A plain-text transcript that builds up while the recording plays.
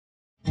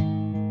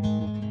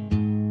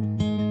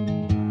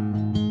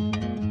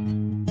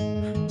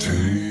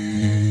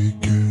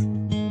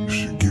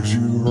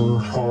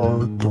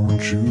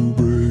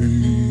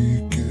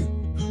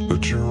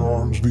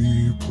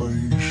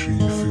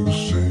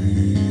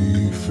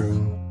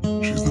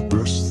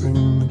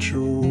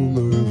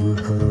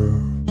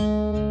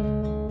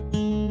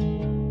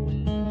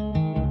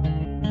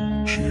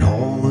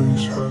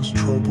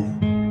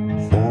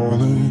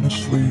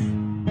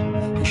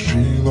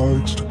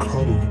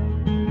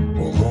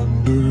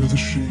the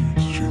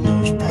sheets. She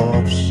loves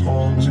pop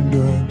songs and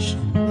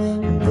dancing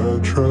and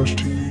bad trash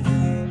TV.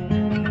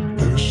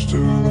 There's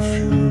still a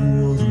few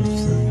other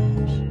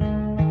things.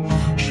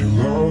 She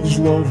loves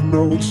love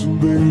notes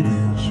and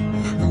babies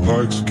and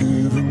likes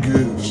giving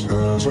gifts.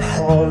 Has a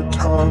hard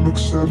time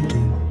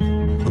accepting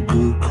a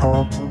good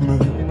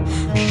compliment.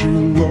 She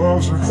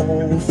loves her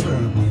whole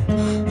family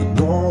and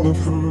all of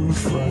her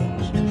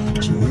friends.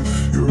 So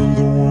if you're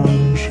the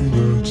one she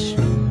lets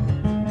in,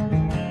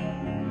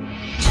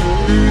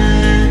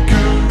 take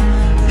it.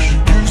 If she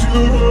gives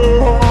you her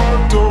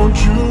heart, don't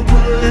you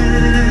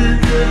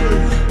break it.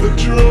 Let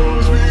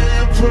yours be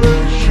a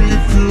place she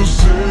feels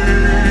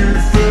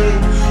safe in.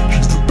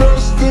 She's the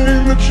best thing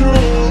that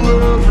you'll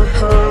ever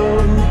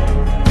have.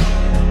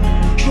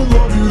 She'll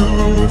love you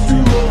if you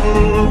love her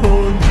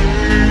on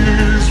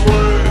days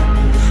when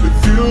it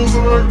feels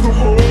like the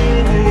whole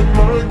world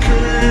might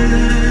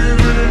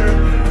cave in.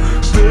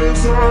 Stand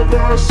side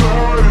by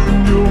side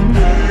and you'll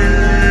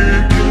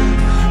make it.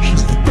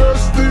 She's the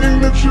best thing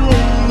that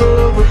you'll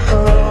ever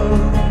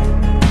have.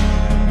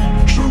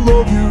 She'll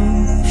love you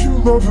if you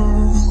love her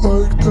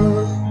like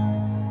that.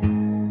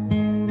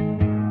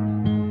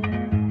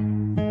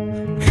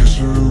 Kiss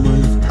her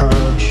with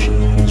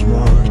passion as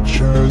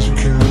much as you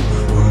can.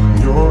 Run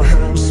your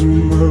hands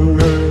through her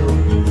hair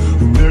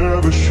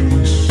whenever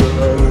she's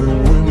sad. And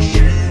when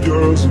she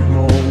doesn't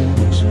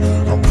notice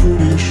how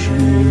pretty she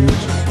is,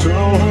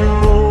 tell her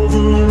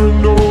over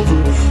and over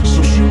so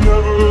she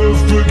never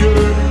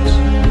forgets.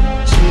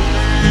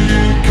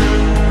 Take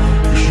it.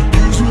 If she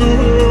gives you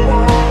her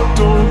heart,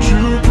 don't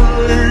you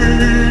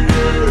break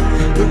it.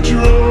 Let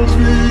yours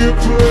be a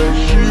place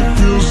she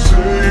feels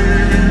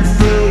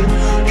safe in.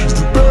 She's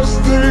the best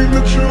thing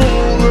that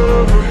you'll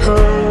ever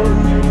have.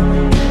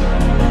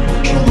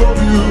 She'll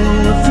love you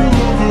if you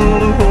love her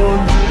on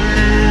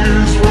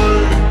days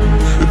when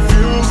it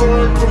feels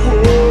like the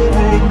whole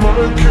world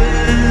might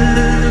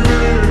cave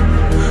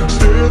in.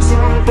 Stand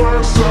side by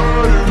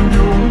side and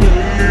you'll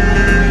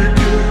make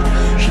it.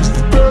 She's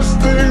the best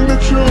thing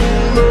that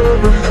you'll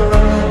ever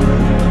have.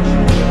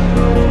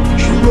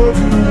 She'll love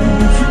you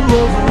if you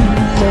love her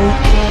like that.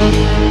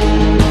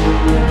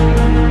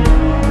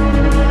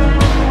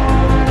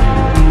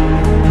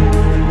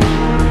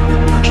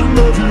 She'll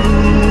love you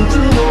if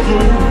you love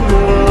her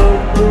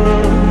like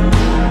that.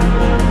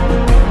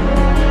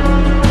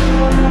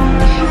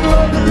 She'll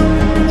love you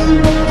if you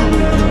love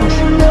her.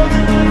 She'll love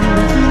you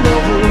if you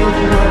love her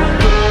like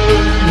that.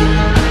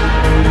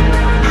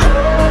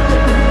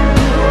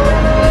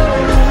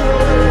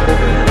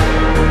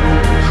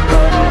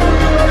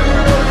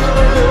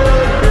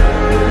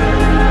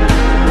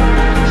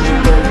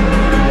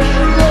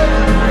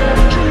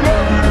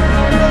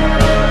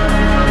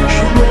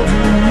 She'll love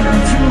you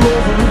if you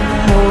love her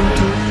on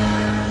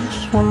days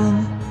when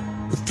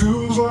it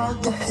feels like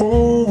the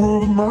whole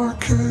world might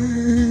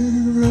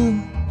cave in.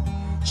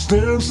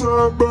 Stand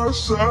side by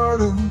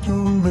side and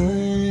you'll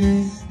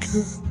make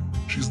it.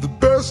 She's the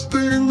best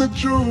thing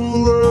that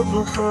you'll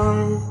ever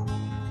have.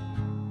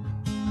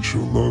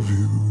 She'll love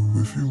you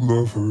if you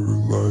love her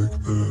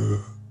like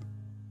that.